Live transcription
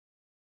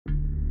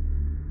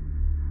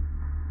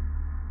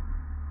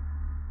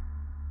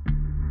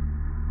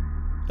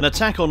An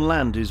attack on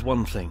land is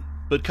one thing,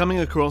 but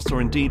coming across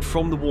or indeed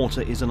from the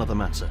water is another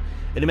matter.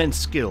 An immense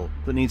skill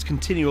that needs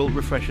continual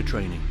refresher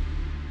training.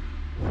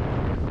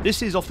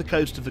 This is off the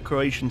coast of the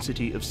Croatian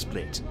city of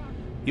Split.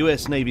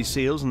 US Navy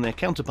SEALs and their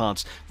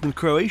counterparts from the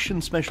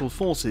Croatian Special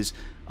Forces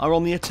are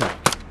on the attack.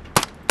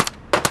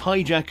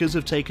 Hijackers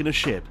have taken a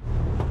ship.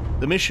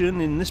 The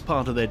mission in this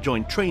part of their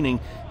joint training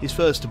is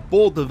first to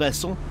board the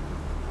vessel,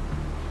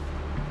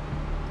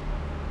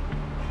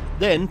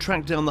 then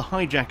track down the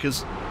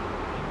hijackers,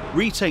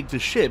 retake the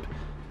ship,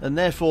 and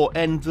therefore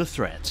end the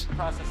threat.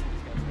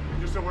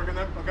 You're still working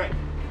there? Okay.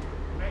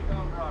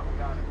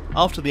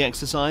 After the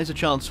exercise, a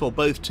chance for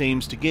both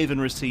teams to give and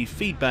receive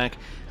feedback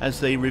as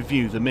they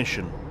review the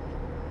mission.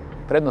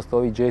 Prednost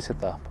ovih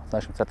JSET-a s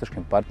našim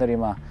strateškim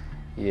partnerima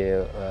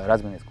je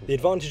razmjena iskustva. The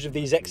advantage of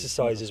these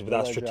exercises with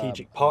our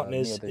strategic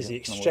partners is the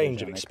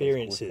exchange of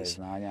experiences.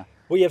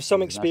 We have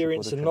some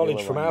experience and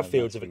knowledge from our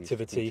fields of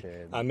activity,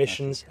 our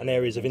missions and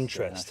areas of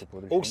interest.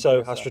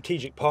 Also, our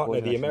strategic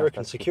partner, the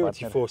American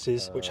Security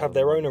Forces, which have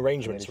their own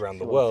arrangements around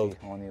the world,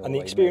 and the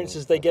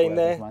experiences they gain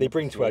there, they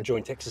bring to our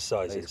joint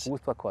exercises.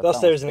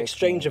 Thus, there is an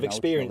exchange of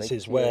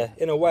experiences where,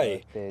 in a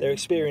way, their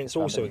experience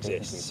also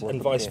exists,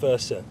 and vice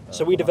versa.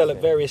 So we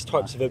develop various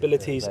types of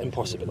abilities and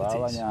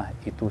possibilities.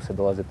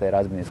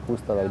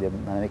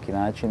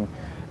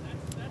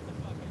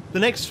 The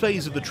next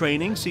phase of the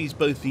training sees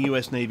both the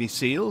US Navy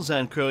SEALs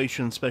and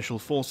Croatian Special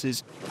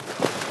Forces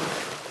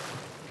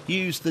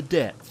use the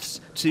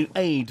depths to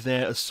aid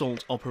their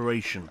assault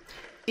operation,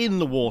 in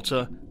the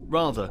water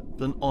rather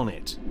than on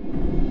it.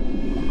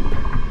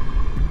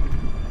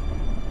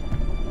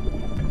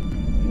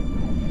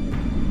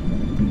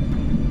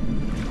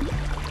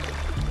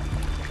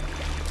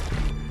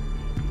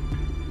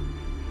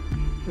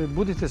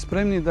 Budite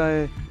spremni da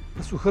je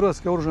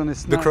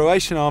The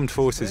Croatian armed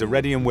forces are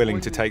ready and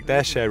willing to take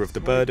their share of the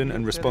burden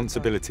and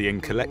responsibility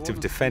in collective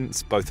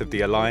defence, both of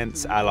the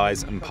alliance,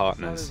 allies and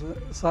partners.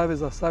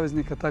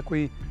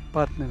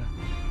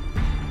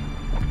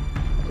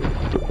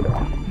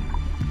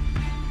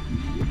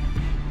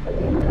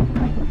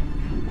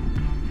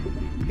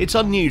 It's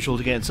unusual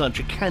to get such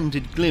a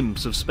candid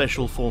glimpse of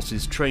Special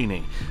Forces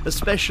training,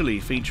 especially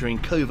featuring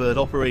covert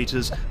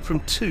operators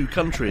from two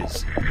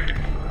countries.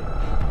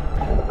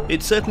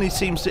 It certainly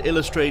seems to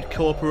illustrate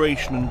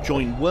cooperation and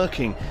joint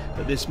working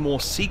at this more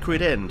secret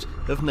end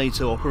of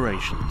NATO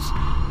operations.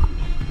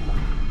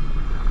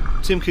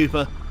 Tim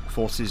Cooper,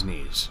 Forces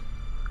News.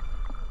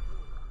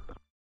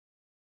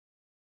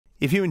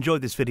 If you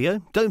enjoyed this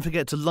video, don't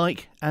forget to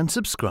like and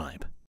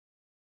subscribe.